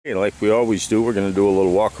Okay, like we always do, we're going to do a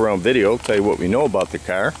little walk around video, tell you what we know about the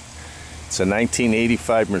car. It's a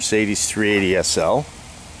 1985 Mercedes 380 SL.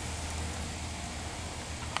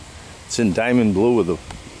 It's in diamond blue with a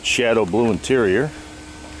shadow blue interior.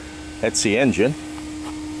 That's the engine.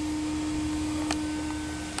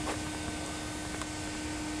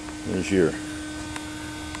 There's your,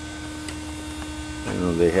 you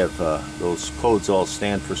know, they have those codes all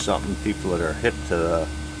stand for something. People that are hip to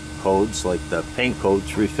codes, like the paint code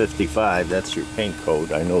 355, that's your paint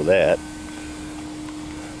code, I know that.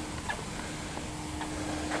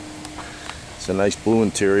 It's a nice blue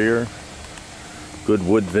interior, good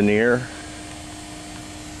wood veneer,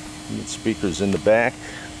 and speakers in the back.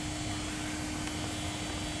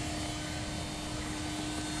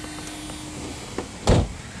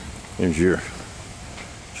 There's your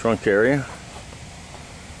trunk area.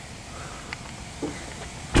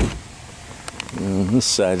 And on this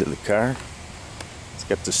side of the car, it's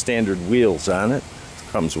got the standard wheels on it.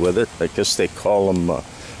 It comes with it. I guess they call them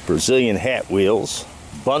Brazilian hat wheels.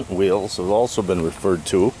 Bunt wheels have also been referred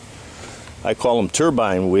to. I call them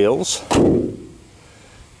turbine wheels.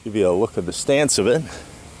 Give you a look at the stance of it.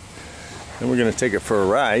 Then we're going to take it for a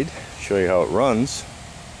ride, show you how it runs.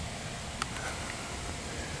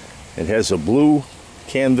 It has a blue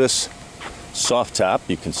canvas soft top.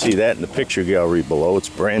 You can see that in the picture gallery below. It's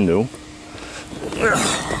brand new.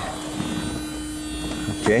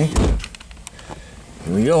 Okay,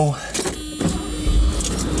 here we go.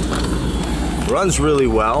 Runs really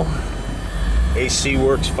well. AC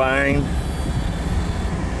works fine.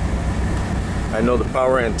 I know the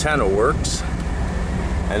power antenna works.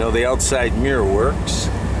 I know the outside mirror works.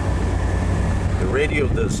 The radio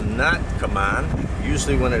does not come on.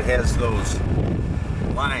 Usually when it has those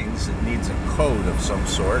lines, it needs a code of some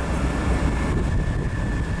sort.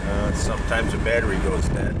 Sometimes the battery goes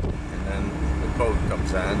dead, and then the code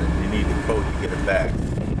comes on, and you need the code to get it back.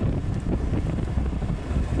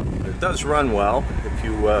 But it does run well. If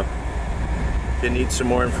you need some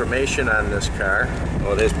more information on this car,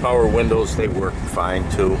 well, there's power windows, they work fine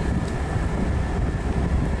too.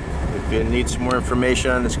 If you need some more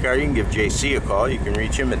information on this car, you can give JC a call. You can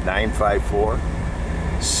reach him at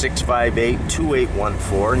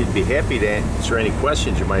 954-658-2814, and he'd be happy to answer any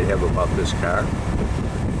questions you might have about this car.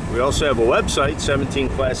 We also have a website,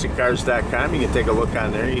 17classiccars.com. You can take a look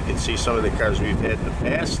on there. You can see some of the cars we've had in the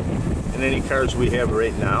past and any cars we have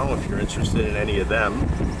right now. If you're interested in any of them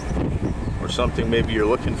or something maybe you're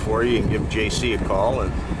looking for, you can give JC a call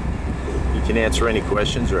and he can answer any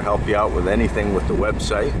questions or help you out with anything with the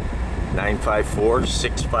website.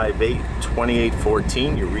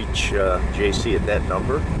 954-658-2814. You reach JC at that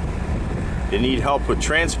number. If you need help with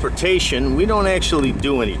transportation, we don't actually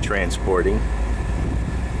do any transporting.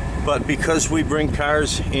 But because we bring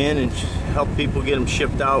cars in and help people get them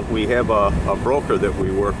shipped out, we have a broker that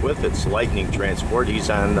we work with. It's Lightning Transport.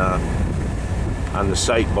 He's on the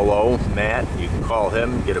site below, Matt. You can call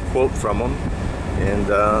him, get a quote from him.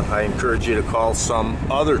 And I encourage you to call some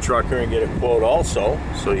other trucker and get a quote also,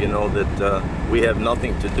 so you know that we have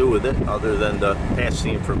nothing to do with it other than to pass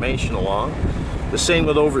the information along. The same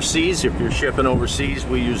with overseas. If you're shipping overseas,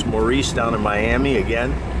 we use Maurice down in Miami.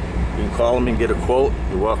 Again, you can call them and get a quote.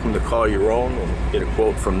 You're welcome to call your own and get a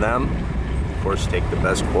quote from them. Of course, take the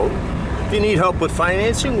best quote. If you need help with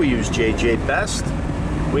financing, we use JJ Best.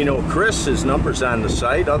 We know Chris, his number's on the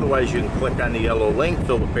site. Otherwise, you can click on the yellow link,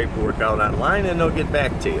 fill the paperwork out online, and they'll get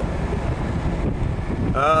back to you.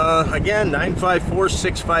 Again,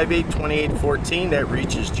 954-658-2814. That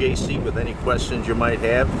reaches JC with any questions you might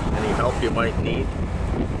have, any help you might need.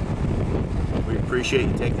 We appreciate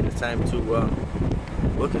you taking the time to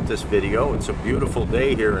look at this video. It's a beautiful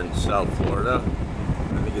day here in South Florida.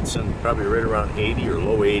 I think it's in probably right around 80 or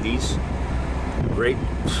low 80s. Great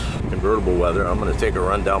convertible weather. I'm going to take a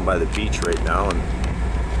run down by the beach right now and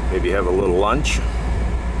maybe have a little lunch.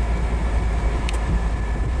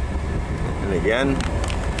 And again,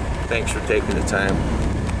 thanks for taking the time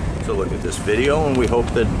to look at this video, and we hope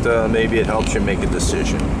that maybe it helps you make a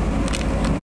decision.